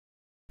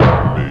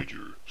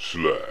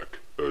Slack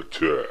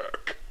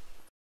attack.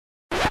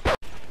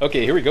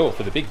 Okay, here we go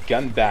for the big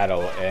gun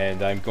battle,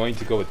 and I'm going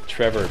to go with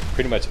Trevor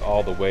pretty much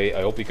all the way.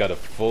 I hope we got a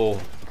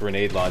full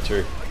grenade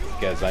launcher,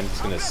 because I'm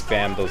just going to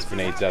spam those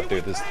grenades out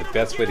there. This is the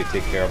best way to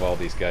take care of all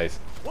these guys.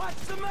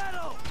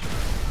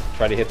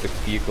 Try to hit the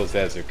vehicles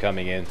as they're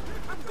coming in.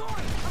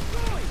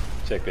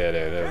 Check that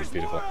out, that was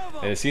beautiful.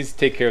 And as soon as I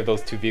take care of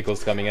those two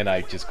vehicles coming in, I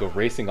just go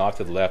racing off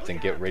to the left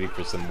and get ready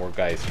for some more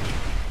guys.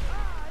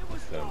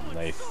 Some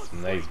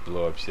nice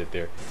blow up shit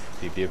there.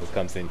 The vehicle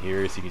comes in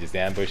here, so you can just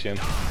ambush him.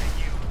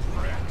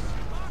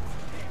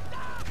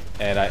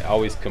 And I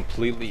always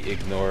completely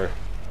ignore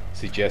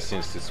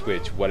suggestions to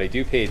switch. What I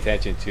do pay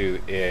attention to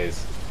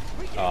is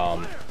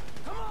the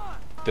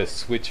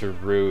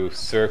switcheroo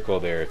circle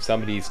there. If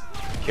somebody's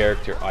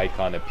character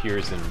icon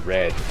appears in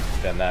red,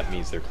 then that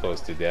means they're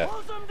close to death.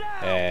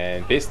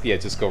 And basically I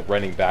just go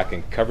running back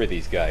and cover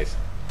these guys.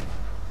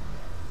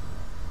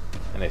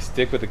 And I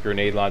stick with the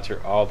grenade launcher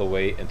all the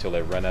way until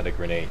I run out of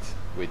grenades,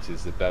 which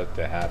is about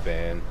to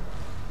happen.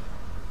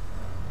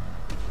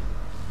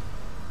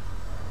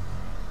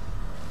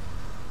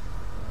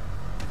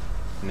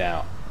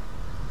 Now.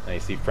 And you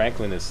see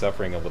Franklin is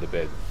suffering a little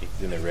bit.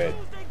 He's in the red.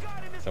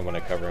 So I'm going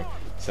to cover him.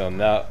 So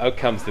now out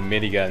comes the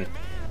minigun.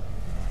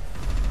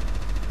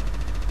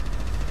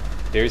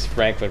 There's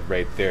Franklin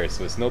right there,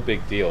 so it's no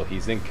big deal.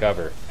 He's in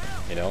cover,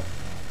 you know.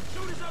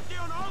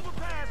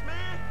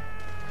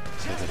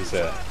 So there's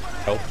a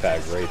health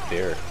pack right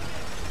there.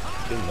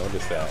 Didn't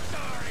notice that.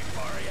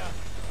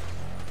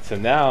 So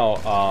now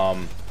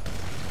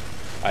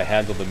I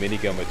handle the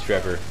minigun with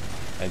Trevor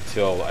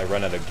until I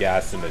run out of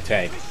gas in the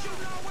tank,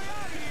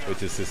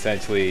 which is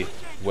essentially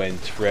when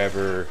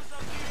Trevor's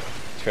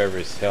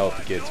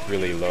health gets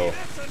really low.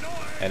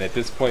 And at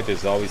this point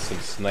there's always some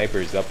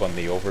snipers up on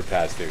the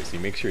overpass there, so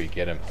you make sure you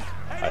get them.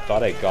 I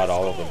thought I got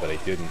all of them, but I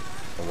didn't,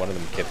 and one of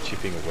them kept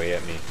chipping away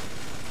at me.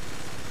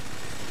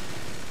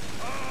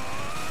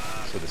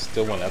 So there's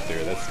still one up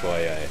there. That's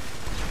why I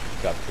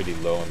got pretty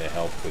low on the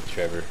health with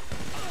Trevor.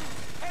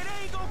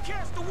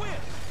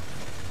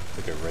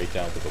 Took it right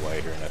down to the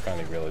wire here, and I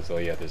finally realized, oh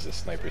yeah, there's a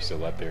sniper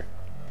still up there.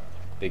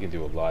 They can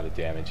do a lot of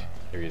damage.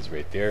 There he is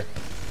right there.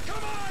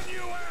 Come on, you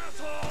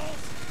assholes!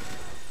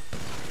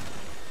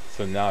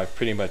 So now I've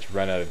pretty much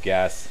run out of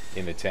gas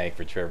in the tank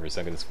for Trevor, so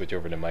I'm going to switch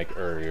over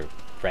to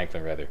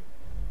Franklin rather.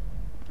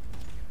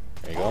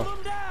 There you go.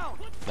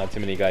 Not too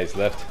many guys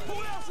left. Who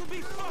else will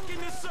be fucking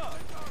this up?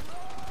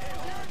 If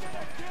you're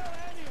gonna kill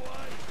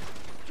anyone,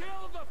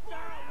 kill the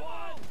fat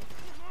one!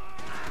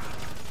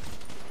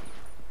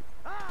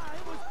 Ah,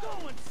 it was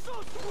going so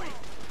sweet!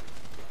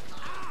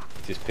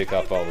 Just pick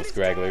off all the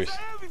stragglers.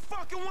 Every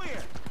fucking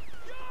where.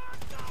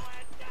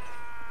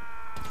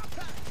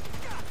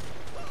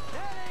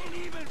 That ain't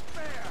even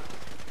fair.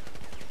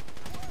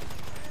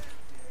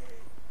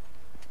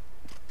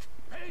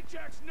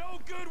 Paycheck's no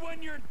good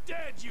when you're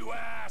dead, you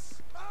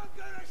ass. I'm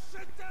gonna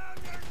sit down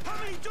there. How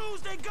many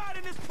dudes they got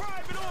in this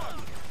private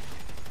army?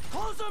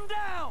 Close them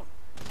down.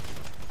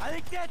 I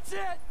think that's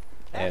it.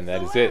 And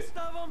that is it.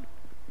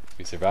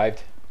 We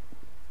survived.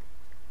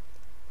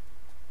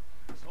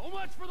 So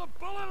much for the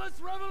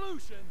bulletless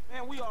revolution.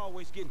 Man, we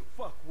always getting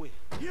fucked with.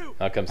 You.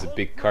 Now comes a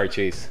big car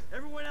chase.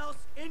 Everyone else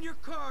in your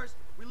cars.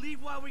 We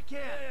leave while we can.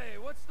 Hey,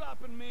 what's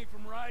stopping me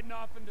from riding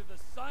off into the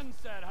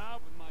sunset, huh?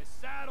 With my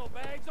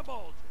saddlebags a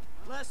bulging.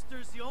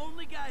 Lester's the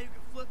only guy who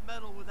can flip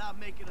metal without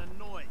making a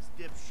noise,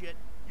 dipshit.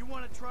 You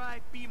want to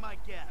try? Be my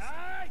guest.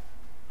 Alright,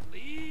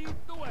 lead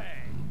the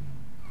way.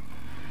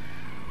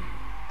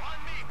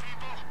 On me,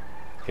 people.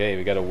 Okay,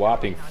 we got a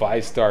whopping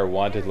 5-star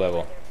wanted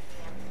level.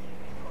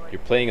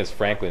 You're playing as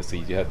Franklin, so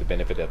you do have the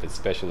benefit of his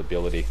special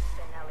ability.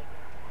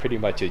 Pretty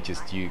much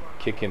you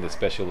kick in the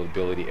special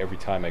ability every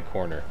time I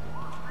corner,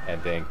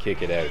 and then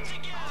kick it out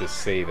to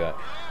save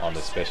on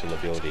the special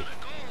ability.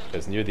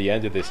 Because near the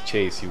end of this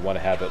chase, you want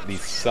to have at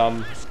least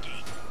some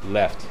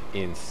left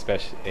in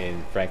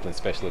Franklin's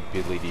special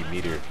ability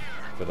meter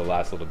for the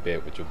last little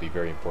bit, which will be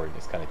very important.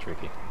 It's kind of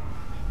tricky.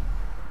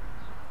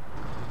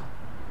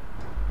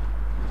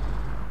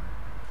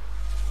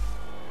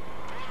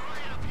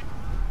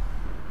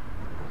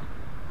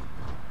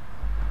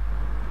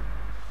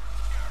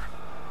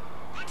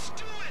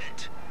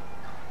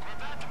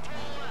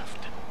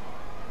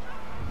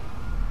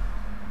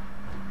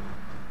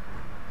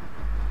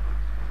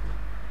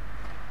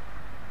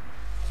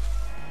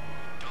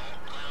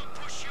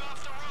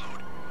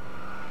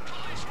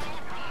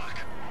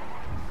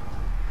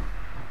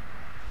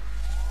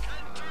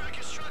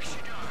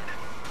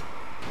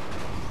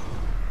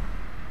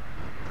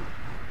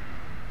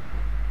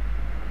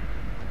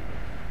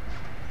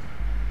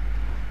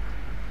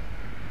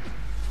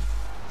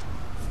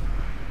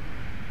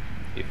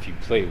 If you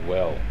play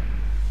well,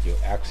 you'll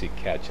actually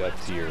catch up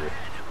to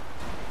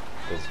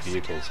those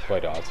vehicles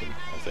quite often,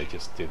 as I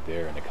just did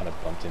there, and I kind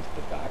of bumped into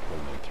the back of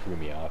them and threw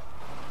me off.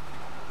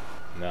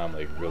 Now I'm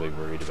like really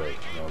worried about,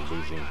 you know,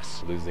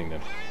 losing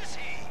them.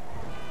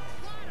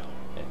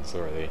 And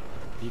so are they.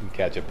 You can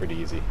catch up pretty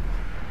easy.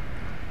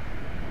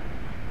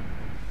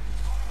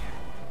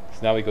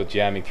 So now we go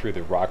jamming through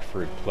the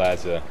Rockford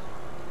Plaza,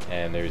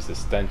 and there's a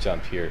stunt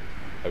jump here.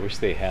 I wish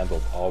they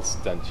handled all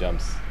stunt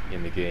jumps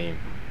in the game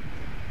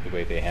the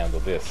way they handle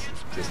this.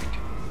 Just,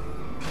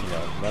 you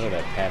know, none of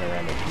that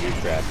panoramic view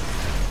crap.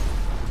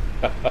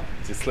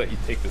 Just let you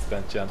take the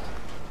stunt jump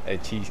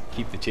and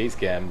keep the chase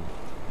cam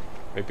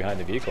right behind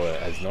the vehicle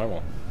as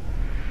normal.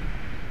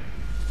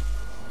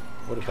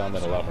 Would have found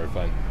that a lot more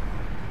fun.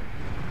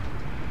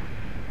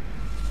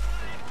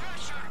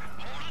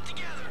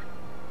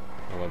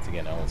 And once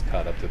again, I almost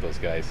caught up to those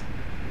guys.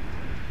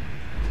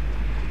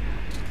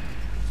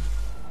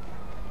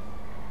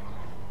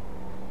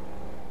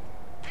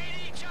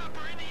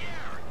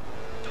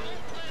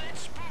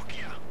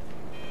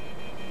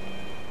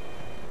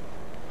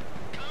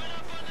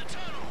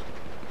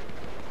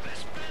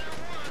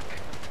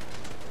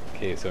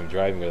 Okay, so I'm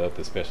driving without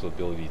the special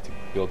ability to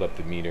build up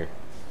the meter.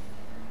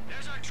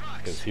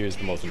 Because here's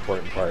the most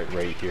important part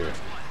right here.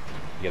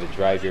 You gotta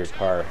drive your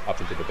car up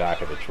into the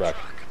back of the truck.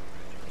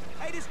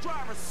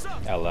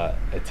 A la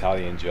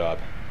Italian job.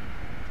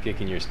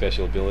 Kicking your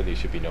special ability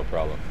should be no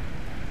problem.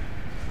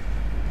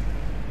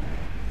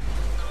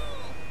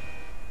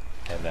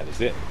 And that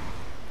is it.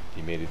 If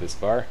you made it this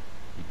far,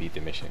 you beat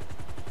the mission.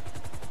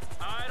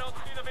 I don't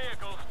see the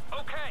vehicles.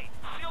 Okay,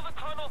 seal the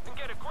tunnel and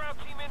get a ground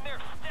team in there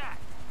stat.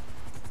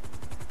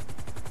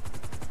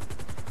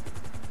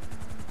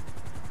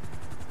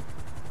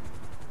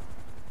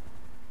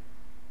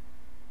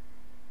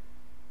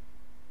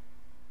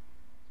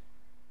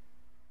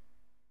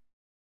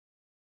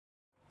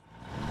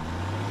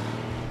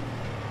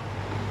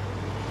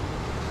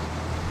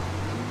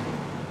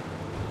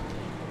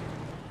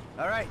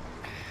 All right,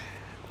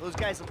 those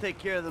guys will take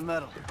care of the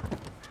metal.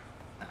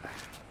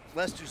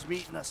 Lester's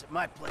meeting us at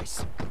my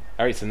place.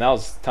 Alright, so now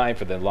it's time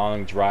for the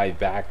long drive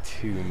back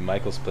to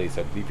Michael's place.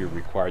 I believe you're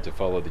required to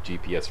follow the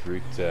GPS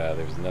route. There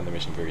was another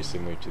mission very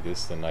similar to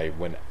this, and I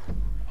went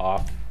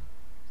off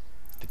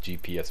the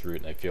GPS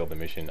route and I failed the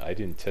mission. I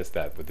didn't test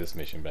that with this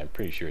mission, but I'm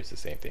pretty sure it's the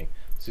same thing.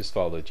 Let's just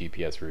follow the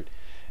GPS route.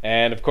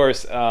 And of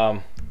course,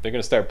 they're going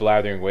to start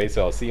blathering away,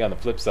 so I'll see you on the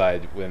flip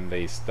side when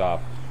they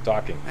stop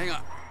talking. Hang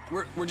on.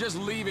 We're just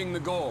leaving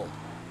the goal.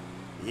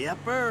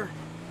 Yepper.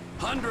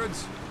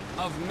 Hundreds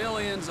of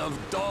millions of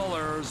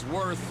dollars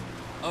worth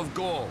of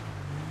gold.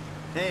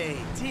 Hey,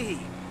 T,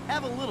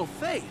 have a little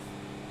faith.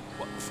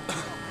 What?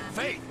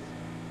 Faith?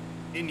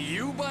 In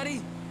you,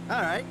 buddy?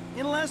 All right,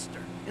 in Lester,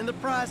 in the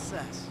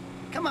process.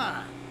 Come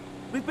on.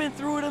 We've been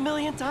through it a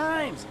million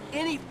times.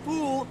 Any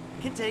fool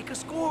can take a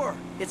score.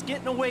 It's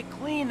getting away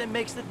clean that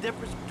makes the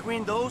difference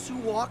between those who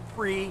walk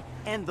free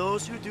and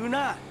those who do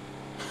not.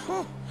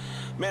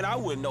 Man, I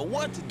wouldn't know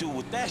what to do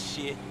with that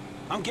shit.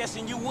 I'm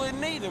guessing you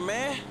wouldn't either,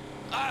 man.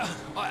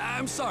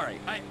 I'm sorry.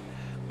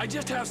 I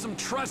just have some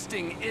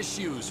trusting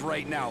issues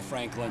right now,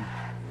 Franklin.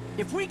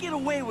 If we get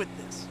away with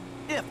this,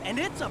 and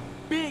it's a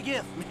big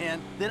if,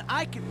 man, then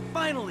I can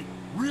finally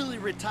really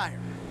retire.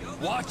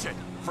 Watch it,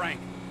 Frank.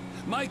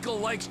 Michael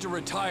likes to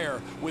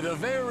retire with a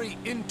very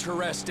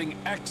interesting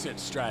exit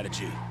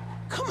strategy.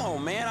 Come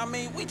on, man. I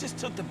mean, we just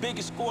took the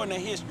biggest score in the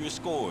history of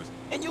scores,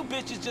 and you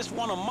bitches just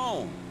want to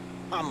moan.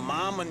 My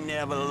mama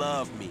never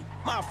loved me.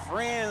 My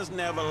friends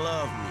never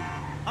loved me.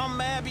 I'm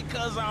mad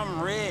because I'm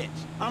rich.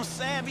 I'm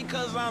sad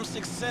because I'm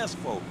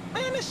successful.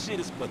 Man, this shit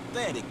is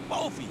pathetic,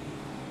 both of you.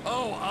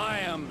 Oh,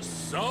 I am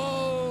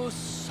so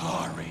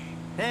sorry.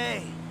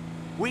 Hey,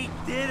 we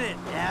did it,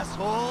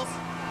 assholes.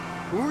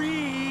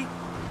 We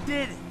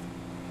did it.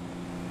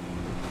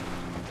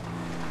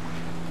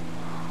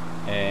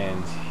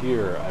 And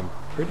here, I'm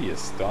pretty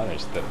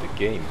astonished that the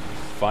game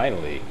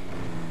finally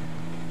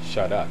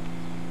shut up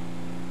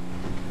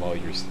while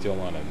you're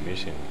still on a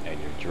mission and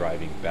you're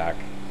driving back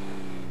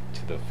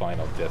to the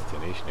final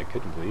destination. I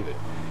couldn't believe it.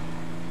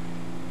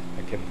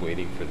 I kept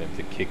waiting for them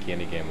to kick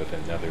in again with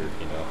another,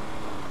 you know,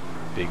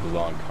 big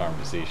long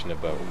conversation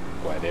about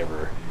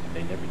whatever, and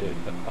they never did.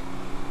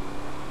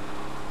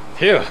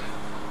 Phew!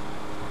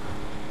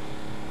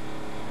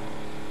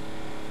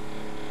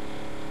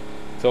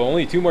 So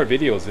only 2 more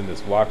videos in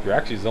this walkthrough.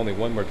 Actually, there's only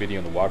 1 more video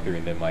in the walkthrough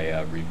and then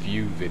my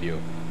review video,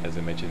 as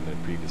I mentioned in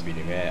the previous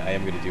video. I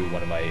am going to do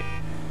one of my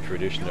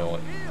traditional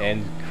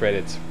end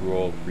credits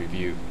roll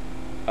review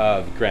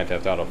of Grand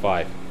Theft Auto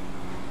 5.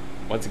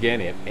 Once again,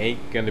 it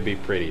ain't going to be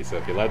pretty, so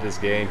if you love this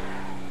game,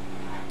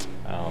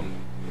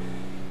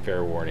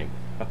 fair warning.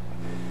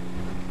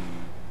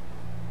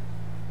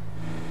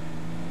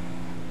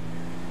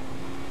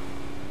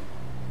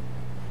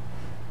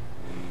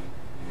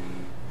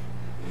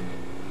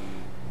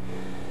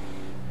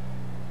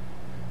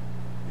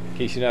 In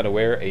case you're not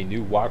aware, a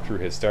new walkthrough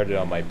has started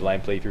on my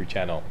blind playthrough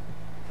channel,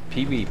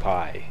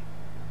 PewDiePie.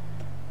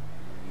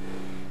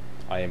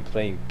 I am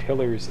playing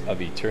Pillars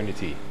of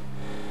Eternity,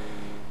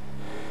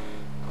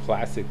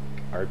 classic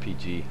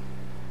RPG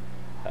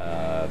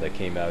that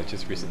came out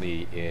just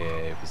recently.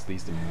 It was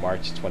released in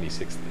March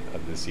 26th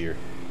of this year,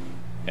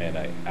 and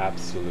I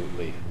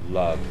absolutely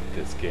love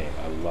this game.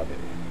 I love it.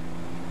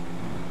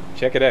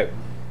 Check it out.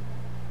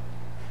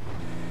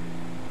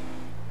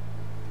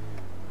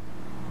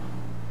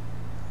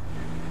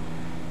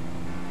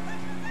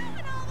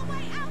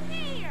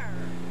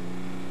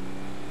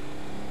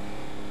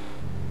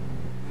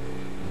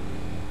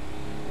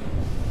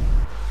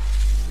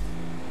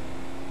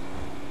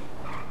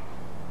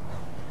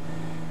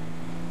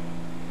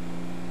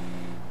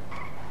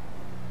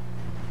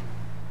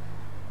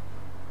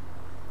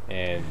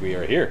 And we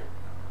are here.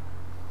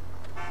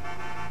 Sorry,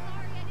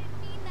 I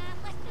didn't mean that.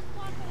 Let's just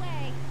walk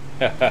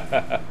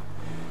away.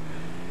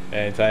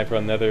 And time for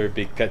another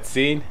big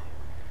cutscene.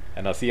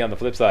 And I'll see you on the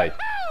flip side.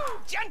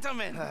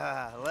 Gentlemen!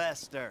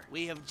 Lester,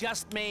 we have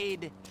just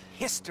made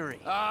history.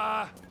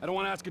 I don't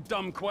want to ask a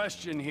dumb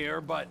question here,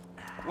 but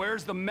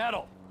where's the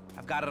metal?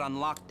 I've got it on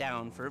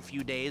lockdown for a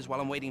few days while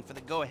I'm waiting for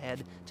the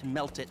go-ahead to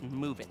melt it and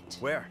move it.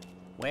 Where?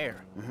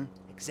 Where?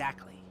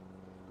 Exactly.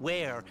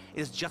 Where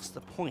is just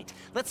the point.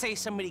 Let's say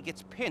somebody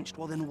gets pinched,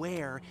 well then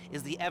where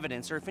is the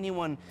evidence? Or if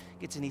anyone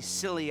gets any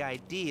silly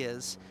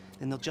ideas,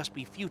 then they'll just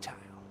be futile.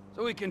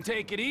 So we can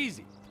take it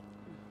easy,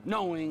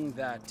 knowing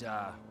that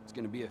it's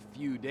gonna be a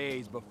few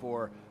days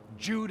before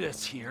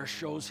Judas here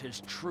shows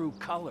his true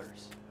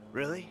colors.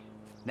 Really?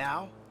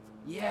 Now?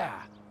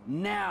 Yeah,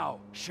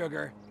 now,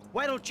 sugar.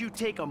 Why don't you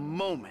take a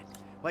moment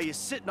while you're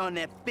sitting on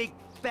that big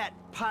fat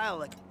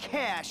pile of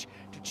cash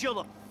to chill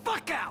the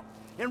fuck out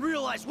and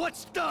realize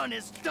what's done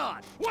is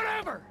done?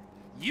 Whatever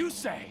you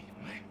say.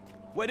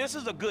 Well, this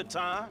is a good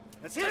time.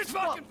 That's This his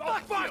fucking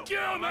fault. fuck you,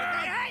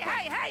 man!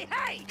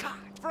 Hey! God,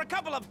 for a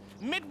couple of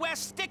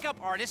Midwest stick-up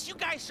artists, you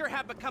guys sure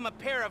have become a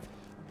pair of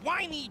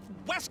whiny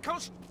West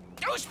Coast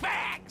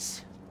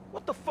douchebags!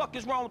 What the fuck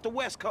is wrong with the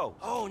West Coast?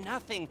 Oh,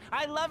 nothing.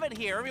 I love it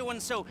here.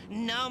 Everyone's so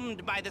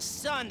numbed by the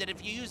sun that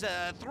if you use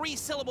a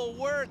 3-syllable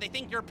word, they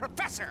think you're a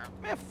professor.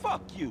 Man,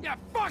 fuck you. Yeah,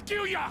 fuck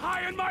you, you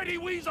high and mighty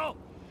weasel!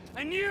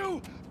 And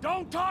you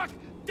don't talk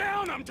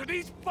down them to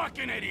these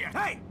fucking idiots!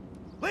 Hey!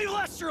 Leave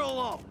Lester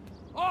alone!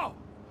 Oh,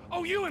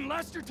 you and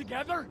Lester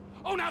together?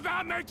 Oh, now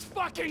that makes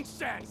fucking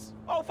sense!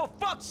 Oh, for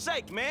fuck's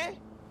sake, man.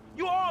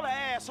 You all the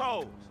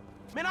assholes.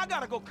 Man, I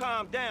gotta go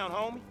calm down,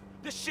 homie.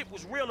 This shit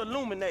was real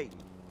illuminating.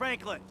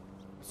 Franklin,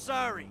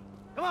 sorry.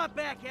 Come on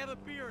back, have a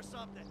beer or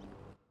something.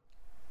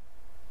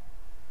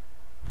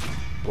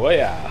 Boy,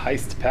 yeah,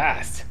 heist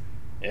passed.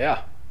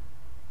 Yeah.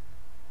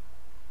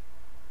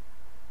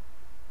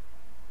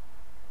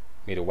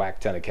 Made a whack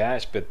ton of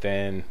cash, but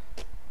then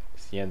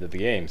it's the end of the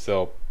game,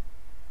 so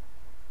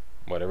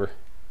whatever.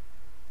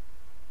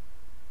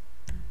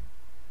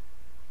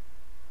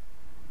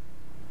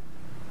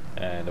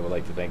 And I would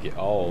like to thank you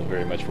all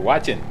very much for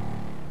watching.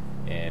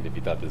 And if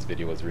you thought this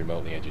video was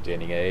remotely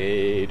entertaining,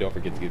 hey, don't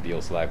forget to give the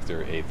old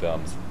Slackster a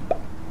thumbs up.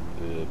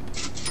 Yeah.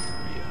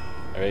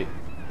 Alright,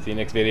 see you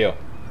next video.